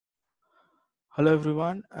Hello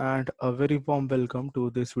everyone and a very warm welcome to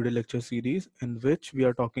this video lecture series in which we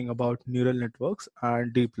are talking about neural networks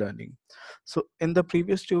and deep learning. So in the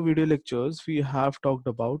previous two video lectures, we have talked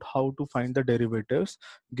about how to find the derivatives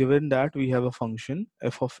given that we have a function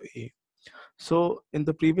f of a. So in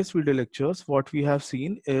the previous video lectures, what we have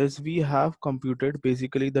seen is we have computed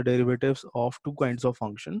basically the derivatives of two kinds of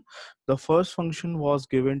function. The first function was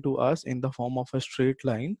given to us in the form of a straight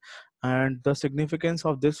line, and the significance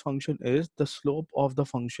of this function is the slope of the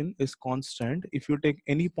function is constant if you take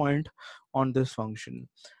any point on this function.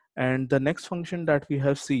 And the next function that we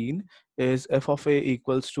have seen is f of a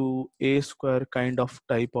equals to a square kind of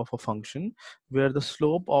type of a function where the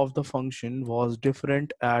slope of the function was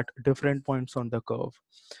different at different points on the curve.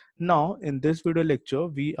 Now, in this video lecture,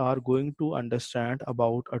 we are going to understand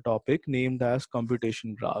about a topic named as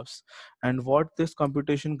computation graphs. And what this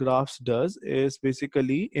computation graphs does is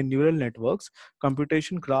basically in neural networks,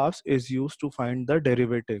 computation graphs is used to find the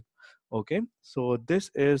derivative. Okay, so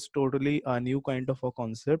this is totally a new kind of a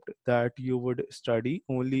concept that you would study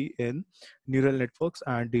only in neural networks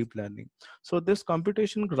and deep learning. So this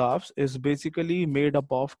computation graphs is basically made up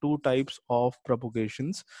of two types of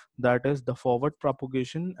propagations, that is the forward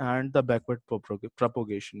propagation and the backward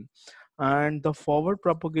propagation. And the forward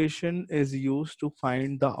propagation is used to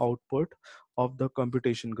find the output of the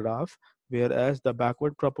computation graph, whereas the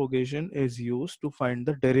backward propagation is used to find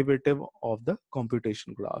the derivative of the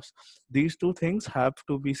computation graphs. These two things have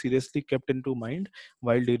to be seriously kept into mind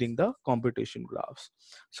while dealing the computation graphs.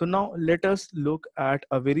 So now let us look at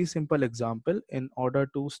a very simple example in order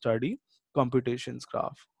to study computations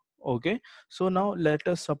graph. Okay, so now let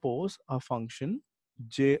us suppose a function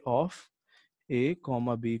j of a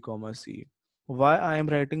comma b comma c. Why I am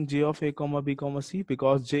writing j of a comma b comma c?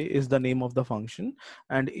 Because j is the name of the function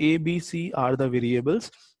and a, b, c are the variables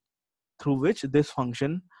through which this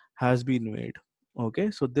function has been made. Okay,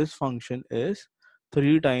 so this function is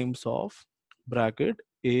 3 times of bracket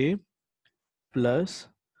a plus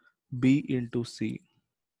b into c.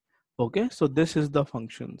 Okay, so this is the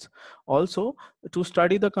functions. Also, to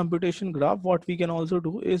study the computation graph, what we can also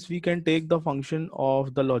do is we can take the function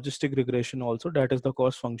of the logistic regression also, that is the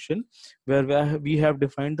cost function, where we have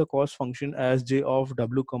defined the cost function as j of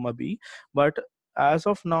w comma b. But as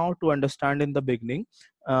of now, to understand in the beginning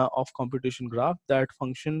of computation graph, that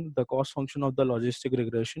function, the cost function of the logistic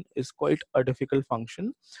regression is quite a difficult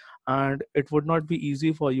function, and it would not be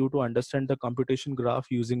easy for you to understand the computation graph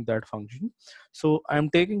using that function. So I'm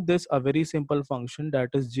taking this a very simple function, that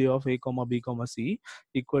is j of a comma b comma c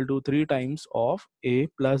equal to 3 times of a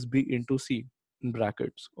plus b into c in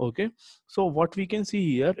brackets. Okay, so what we can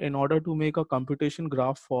see here, in order to make a computation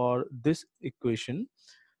graph for this equation,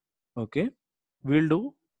 okay, we'll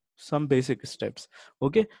do some basic steps.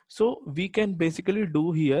 Okay, so we can basically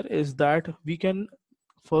do here is that we can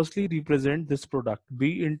firstly represent this product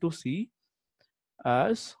b into c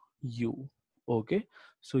as u. Okay,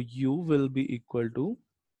 so u will be equal to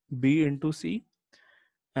b into c,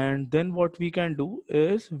 and then what we can do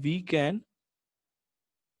is we can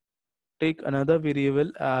take another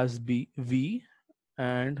variable as b v,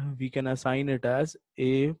 and we can assign it as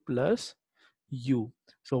a plus u.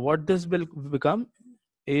 So what this will become,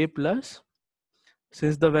 a plus,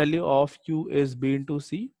 since the value of u is b into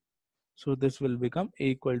c, so this will become a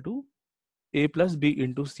equal to a plus b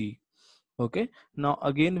into c. Okay, now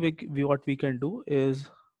again we what we can do is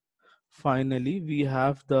finally we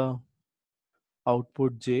have the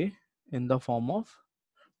output j in the form of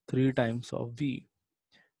 3 times of v,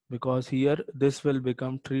 because here this will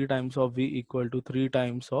become 3 times of v equal to 3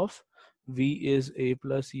 times of v is a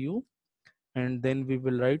plus u, and then we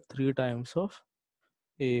will write 3 times of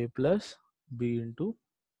a plus b into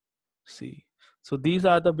c. So these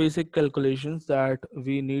are the basic calculations that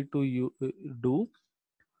we need to do,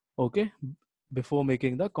 okay, before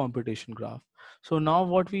making the computation graph. So now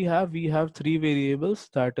what we have three variables,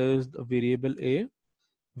 that is the variable a,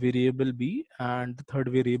 variable b, and the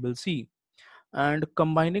third variable c. And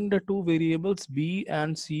combining the two variables b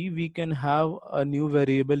and c, we can have a new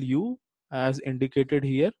variable u as indicated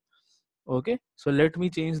here. Okay, so let me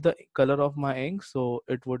change the color of my ink so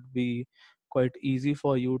it would be quite easy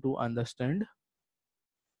for you to understand.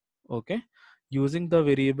 Okay, using the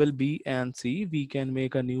variable b and c, we can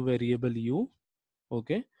make a new variable u.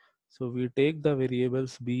 Okay, so we take the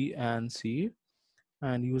variables b and c,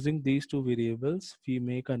 and using these two variables we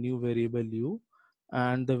make a new variable u,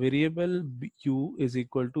 and the variable u is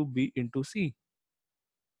equal to b into c.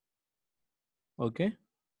 Okay,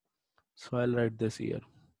 so I'll write this here.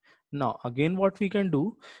 Now again what we can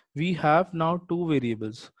do, we have now two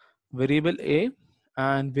variables, variable a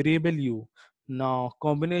and variable u. Now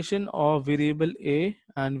combination of variable a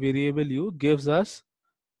and variable u gives us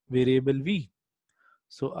variable v.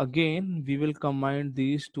 So again we will combine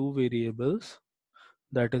these two variables,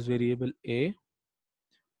 that is variable a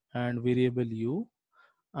and variable u,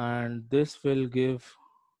 and this will give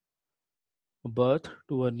birth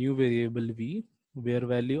to a new variable v, where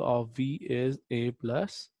value of v is a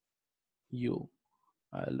plus u.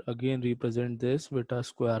 I'll again represent this with a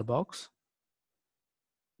square box.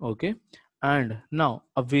 Okay, and now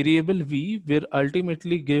a variable v will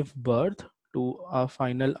ultimately give birth to a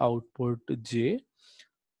final output j,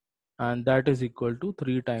 and that is equal to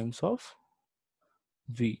 3 times of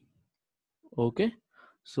v. Okay,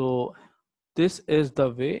 so this is the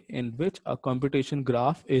way in which a computation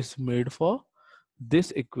graph is made for this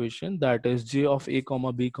equation, that is j of a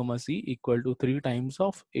comma b comma c equal to 3 times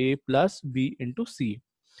of a plus b into c.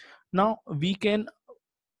 Now we can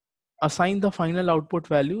assign the final output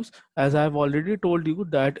values, as I have already told you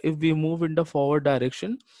that if we move in the forward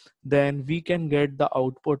direction, then we can get the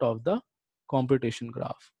output of the computation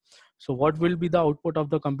graph. So what will be the output of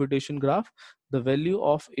the computation graph? The value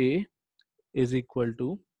of a is equal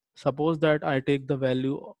to, suppose that I take the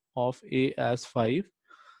value of a as 5,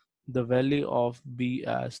 the value of b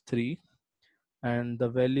as 3, and the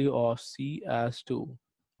value of c as 2.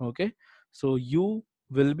 Okay, so u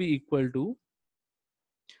will be equal to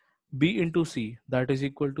b into c, that is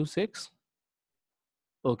equal to 6.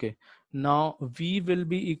 Okay, now v will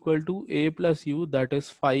be equal to a plus u, that is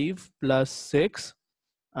 5 plus 6,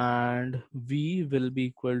 and v will be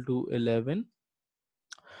equal to 11,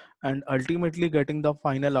 and ultimately getting the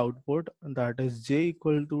final output, that is j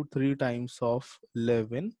equal to 3 times of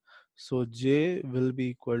 11. So j will be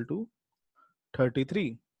equal to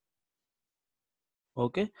 33.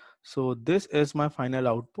 Okay, so this is my final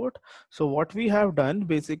output. So what we have done,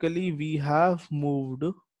 basically we have moved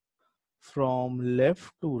from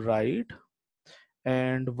left to right,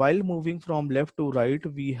 and while moving from left to right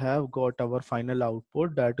we have got our final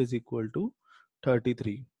output, that is equal to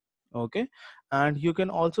 33. Okay, and you can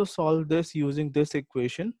also solve this using this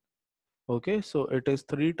equation. Okay, so it is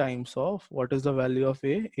 3 times of, what is the value of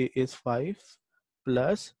a? A is 5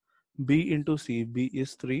 plus b into c, b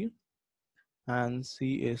is 3 and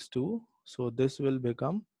c is 2. So this will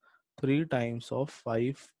become 3 times of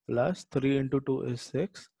 5 plus 3 into 2 is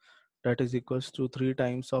 6, that is equals to 3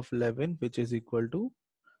 times of 11, which is equal to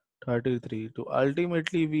 33. To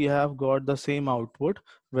ultimately we have got the same output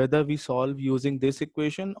whether we solve using this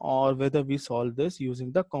equation or whether we solve this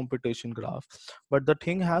using the computation graph. But the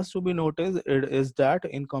thing has to be noticed, it is that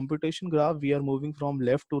in computation graph we are moving from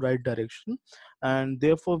left to right direction, and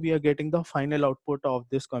therefore we are getting the final output of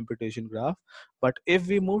this computation graph. But if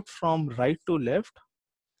we move from right to left,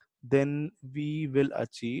 then we will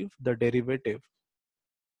achieve the derivative.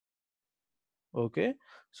 Okay,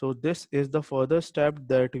 so this is the further step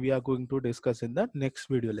that we are going to discuss in the next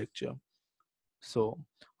video lecture. So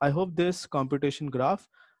I hope this computation graph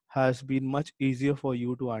has been much easier for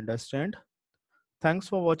you to understand. Thanks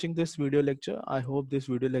for watching this video lecture. I hope this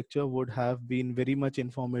video lecture would have been very much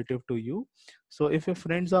informative to you. So if your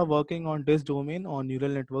friends are working on this domain on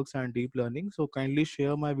neural networks and deep learning, so kindly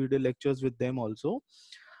share my video lectures with them also.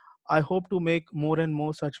 I hope to make more and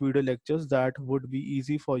more such video lectures that would be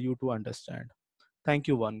easy for you to understand. Thank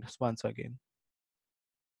you once again.